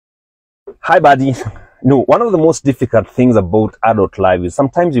Hi, buddy. One of the most difficult things about adult life is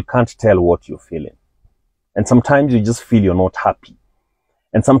sometimes you can't tell what you're feeling. And sometimes you just feel you're not happy.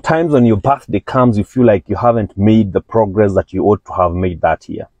 And sometimes when your birthday comes, you feel like you haven't made the progress that you ought to have made that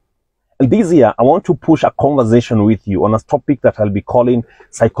year. And this year, I want to push a conversation with you on a topic that I'll be calling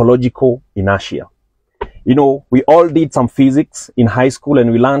psychological inertia. We all did some physics in high school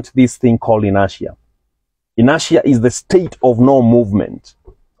and we learned this thing called inertia. Inertia is the state of no movement.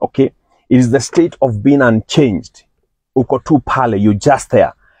 Okay? It is the state of being unchanged. Uko tu pale, you're just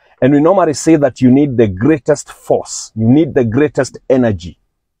there. And we normally say that you need the greatest force, you need the greatest energy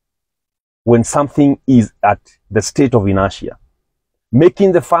when something is at the state of inertia.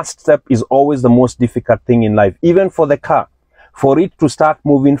 Making the first step is always the most difficult thing in life, even for the car. For it to start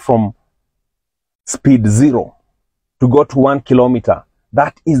moving from speed 0 to go to 1 kilometer,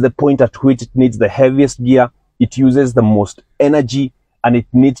 that is the point at which it needs the heaviest gear, it uses the most energy, and it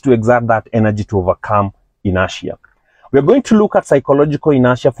needs to exert that energy to overcome inertia. We're going to look at psychological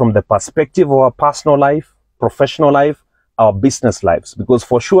inertia from the perspective of our personal life, professional life, our business lives, because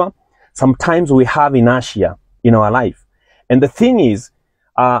for sure, sometimes we have inertia in our life. And the thing is,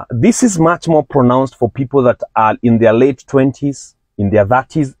 this is much more pronounced for people that are in their late 20s, in their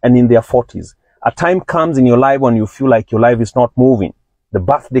 30s, and in their 40s. A time comes in your life when you feel like your life is not moving. The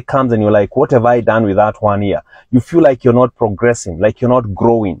birthday comes and you're like, what have I done with that 1 year? You feel like you're not progressing, like you're not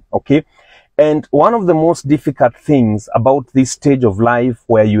growing, okay? And one of the most difficult things about this stage of life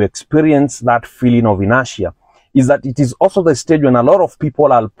where you experience that feeling of inertia is that it is also the stage when a lot of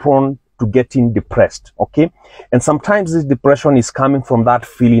people are prone to getting depressed, okay? And sometimes this depression is coming from that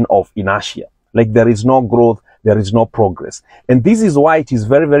feeling of inertia, like there is no growth, there is no progress. And this is why it is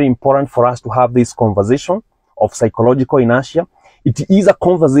very, very important for us to have this conversation of psychological inertia. It is a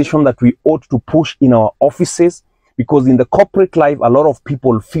conversation that we ought to push in our offices, because in the corporate life, a lot of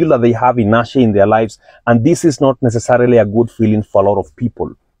people feel that they have inertia in their lives, and this is not necessarily a good feeling for a lot of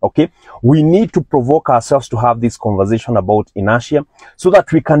people, okay? We need to provoke ourselves to have this conversation about inertia so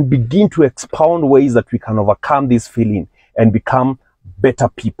that we can begin to expound ways that we can overcome this feeling and become better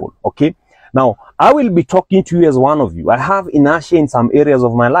people, okay? Now, I will be talking to you as one of you. I have inertia in some areas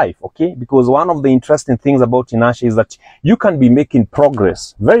of my life, okay? Because one of the interesting things about inertia is that you can be making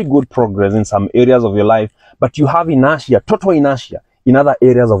progress, very good progress in some areas of your life, but you have inertia, total inertia in other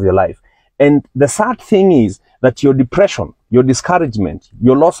areas of your life. And the sad thing is that your depression, your discouragement,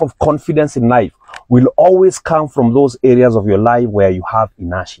 your loss of confidence in life will always come from those areas of your life where you have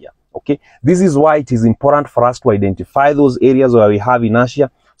inertia, okay? This is why it is important for us to identify those areas where we have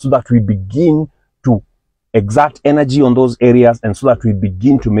inertia, so that we begin to exert energy on those areas and so that we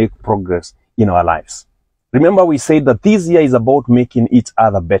begin to make progress in our lives. Remember, we said that this year is about making each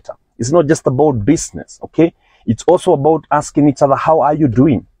other better. It's not just about business, okay? It's also about asking each other, how are you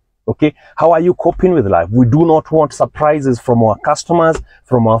doing? Okay? How are you coping with life? We do not want surprises from our customers,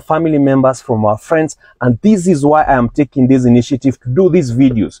 from our family members, from our friends. And this is why I am taking this initiative to do these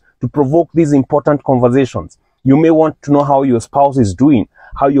videos, to provoke these important conversations. You may want to know how your spouse is doing,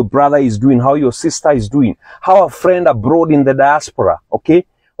 how your brother is doing, how your sister is doing, how a friend abroad in the diaspora, okay?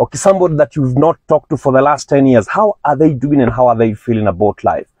 Okay, somebody that you've not talked to for the last 10 years, how are they doing and how are they feeling about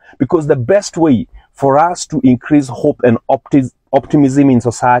life? Because the best way for us to increase hope and optimism in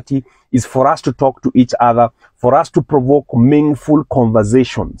society is for us to talk to each other, for us to provoke meaningful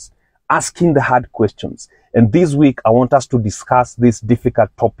conversations, asking the hard questions. And this week, I want us to discuss this difficult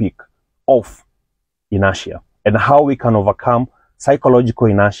topic of inertia and how we can overcome psychological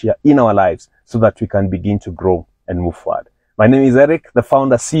inertia in our lives so that we can begin to grow and move forward. My name is Eric, the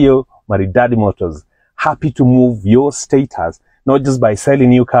founder, CEO, Maridadi Motors. Happy to move your status, not just by selling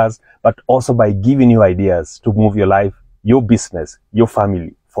new cars, but also by giving you ideas to move your life, your business, your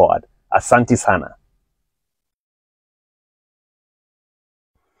family forward. Asante sana.